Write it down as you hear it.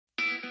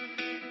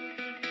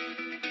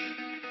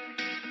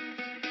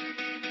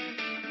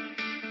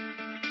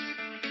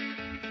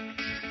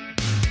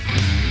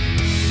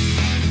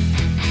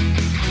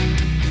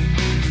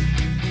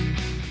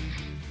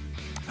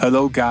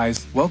Hello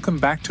guys, welcome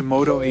back to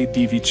Moto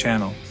ADV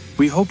channel.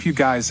 We hope you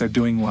guys are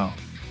doing well.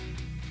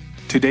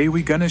 Today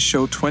we gonna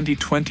show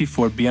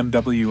 2024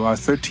 BMW R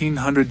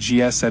 1300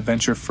 GS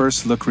Adventure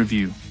first look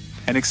review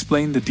and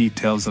explain the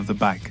details of the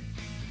bike.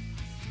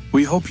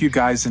 We hope you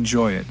guys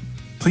enjoy it.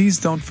 Please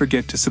don't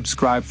forget to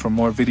subscribe for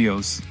more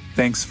videos.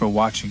 Thanks for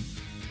watching.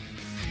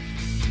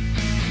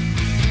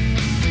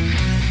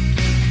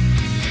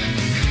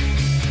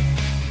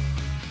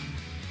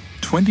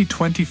 The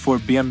 2024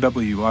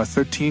 BMW R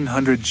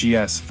 1300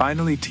 GS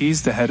finally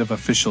teased ahead of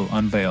official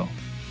unveil.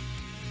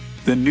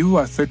 The new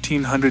R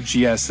 1300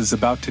 GS is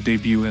about to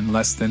debut in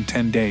less than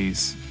 10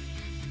 days.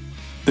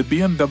 The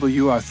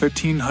BMW R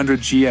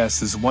 1300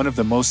 GS is one of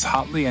the most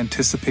hotly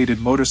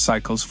anticipated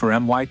motorcycles for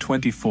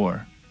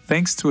MY24,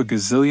 thanks to a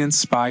gazillion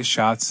spy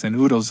shots and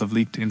oodles of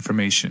leaked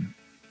information.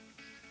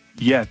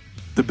 Yet,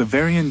 the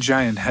Bavarian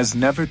giant has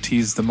never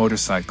teased the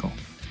motorcycle.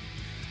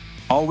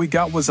 All we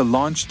got was a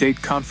launch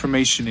date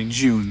confirmation in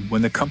June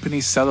when the company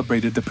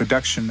celebrated the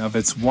production of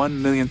its 1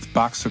 millionth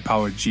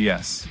boxer-powered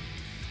GS.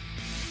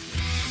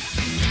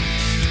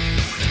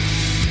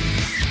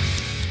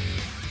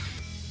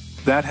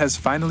 That has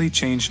finally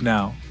changed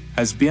now,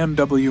 as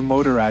BMW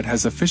Motorrad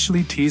has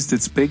officially teased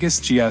its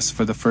biggest GS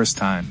for the first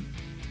time.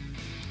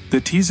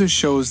 The teaser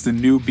shows the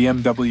new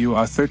BMW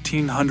R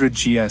 1300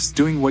 GS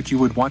doing what you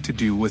would want to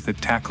do with a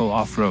tackle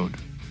off-road.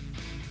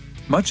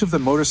 Much of the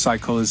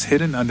motorcycle is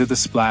hidden under the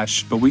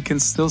splash, but we can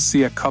still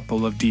see a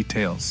couple of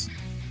details.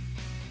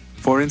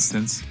 For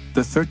instance,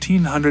 the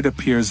 1300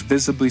 appears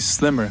visibly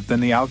slimmer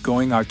than the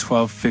outgoing R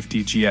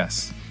 1250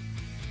 GS.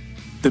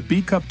 The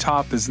beak up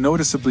top is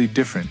noticeably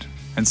different,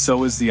 and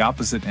so is the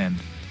opposite end.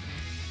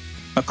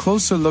 A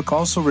closer look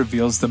also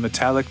reveals the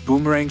metallic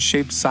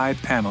boomerang-shaped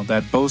side panel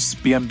that boasts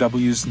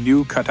BMW's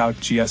new cutout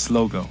GS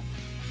logo.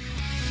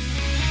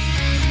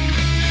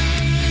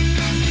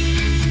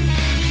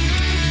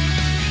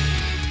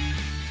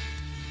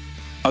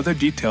 Other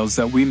details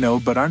that we know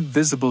but aren't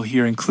visible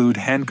here include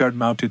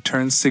handguard-mounted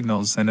turn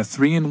signals and a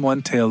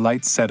 3-in-1 tail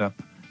light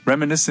setup,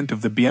 reminiscent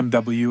of the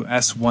BMW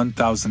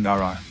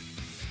S1000RR.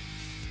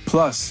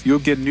 Plus, you'll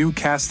get new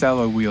cast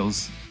alloy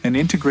wheels, an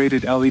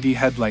integrated LED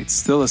headlight,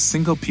 still a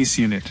single-piece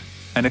unit,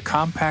 and a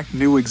compact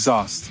new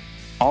exhaust,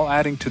 all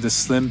adding to the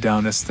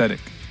slimmed-down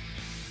aesthetic.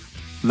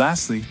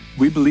 Lastly,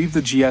 we believe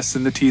the GS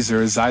in the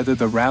teaser is either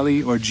the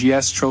Rally or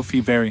GS Trophy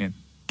variant,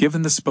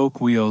 given the spoke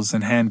wheels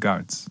and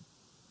handguards.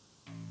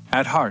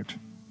 At heart,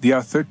 the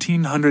R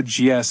 1300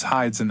 GS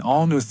hides an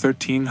all-new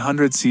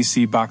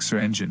 1300cc boxer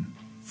engine,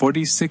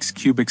 46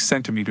 cubic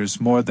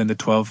centimeters more than the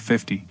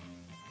 1250.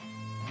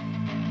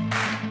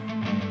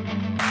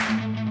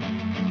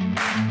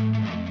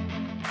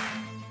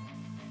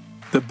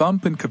 The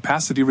bump in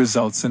capacity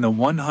results in a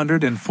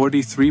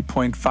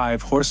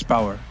 143.5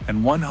 horsepower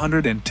and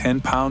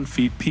 110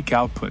 pound-feet peak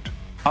output,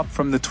 up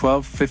from the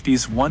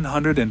 1250's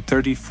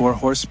 134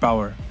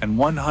 horsepower and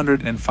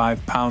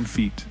 105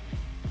 pound-feet.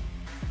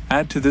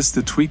 Add to this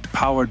the tweaked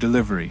power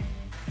delivery,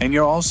 and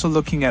you're also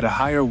looking at a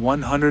higher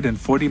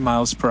 140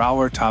 miles per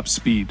hour top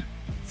speed,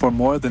 for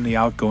more than the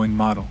outgoing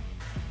model.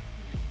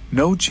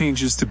 No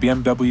changes to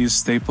BMW's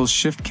staple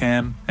shift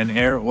cam and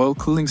air oil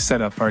cooling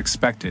setup are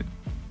expected.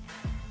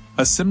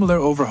 A similar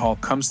overhaul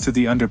comes to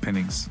the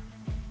underpinnings.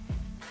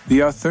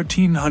 The R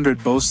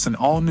 1300 boasts an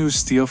all-new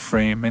steel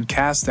frame and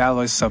cast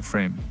alloy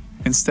subframe,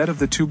 instead of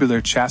the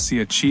tubular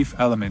chassis, a chief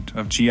element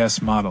of GS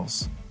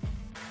models.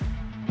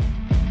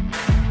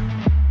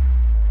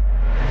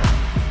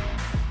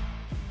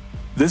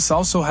 This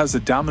also has a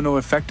domino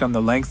effect on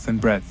the length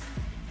and breadth,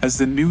 as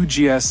the new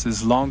GS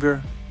is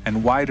longer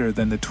and wider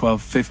than the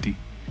 1250.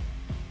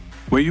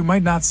 Where you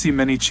might not see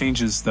many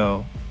changes,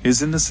 though,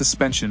 is in the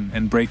suspension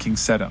and braking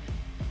setup.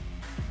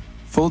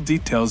 Full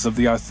details of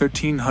the R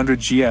 1300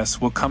 GS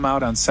will come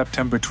out on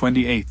September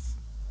 28,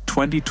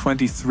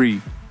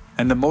 2023,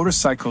 and the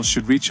motorcycle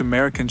should reach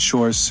American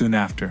shores soon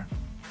after.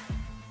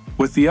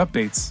 With the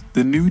updates,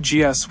 the new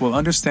GS will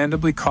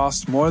understandably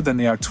cost more than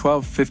the R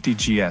 1250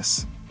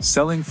 GS,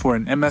 selling for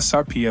an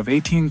MSRP of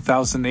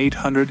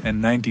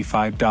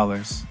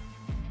 $18,895.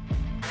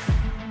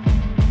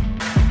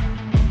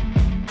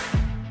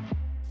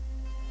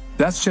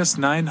 That's just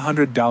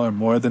 $900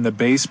 more than the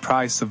base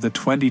price of the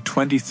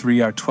 2023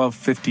 R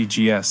 1250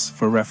 GS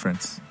for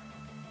reference.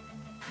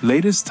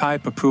 Latest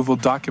type approval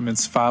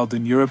documents filed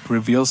in Europe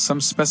reveal some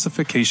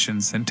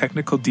specifications and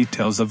technical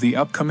details of the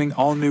upcoming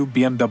all-new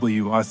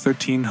BMW R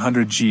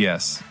 1300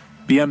 GS,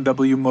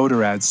 BMW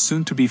Motorrad's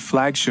soon-to-be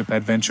flagship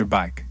adventure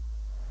bike.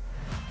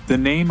 The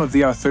name of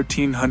the R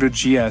 1300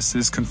 GS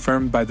is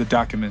confirmed by the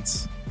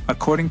documents,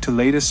 according to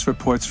latest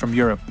reports from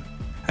Europe,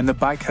 and the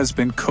bike has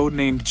been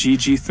codenamed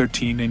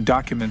GG13 in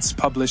documents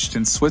published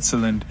in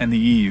Switzerland and the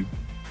EU.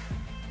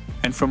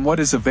 And from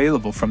what is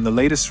available from the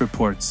latest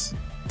reports,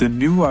 the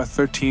new R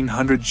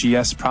 1300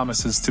 GS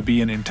promises to be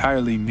an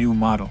entirely new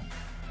model.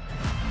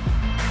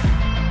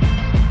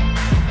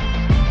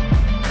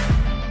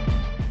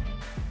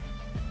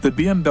 The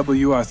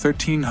BMW R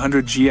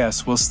 1300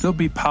 GS will still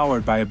be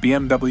powered by a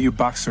BMW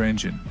Boxer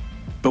engine,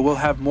 but will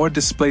have more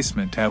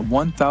displacement at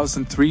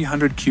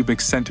 1,300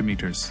 cubic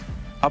centimeters,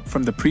 up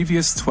from the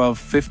previous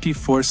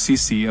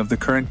 1254cc of the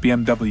current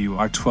BMW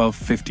R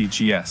 1250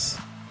 GS.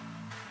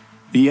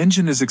 The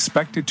engine is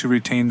expected to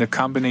retain the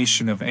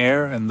combination of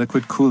air and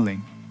liquid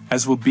cooling,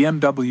 as will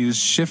BMW's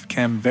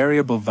ShiftCam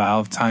variable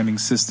valve timing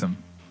system.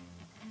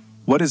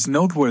 What is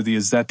noteworthy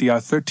is that the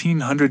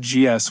R1300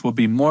 GS will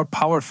be more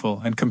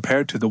powerful, and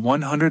compared to the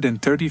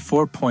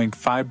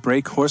 134.5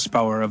 brake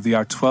horsepower of the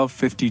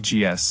R1250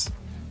 GS,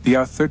 the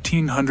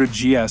R1300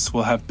 GS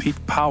will have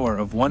peak power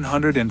of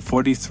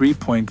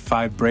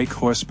 143.5 brake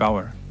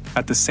horsepower,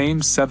 at the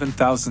same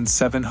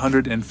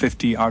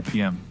 7,750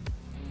 RPM.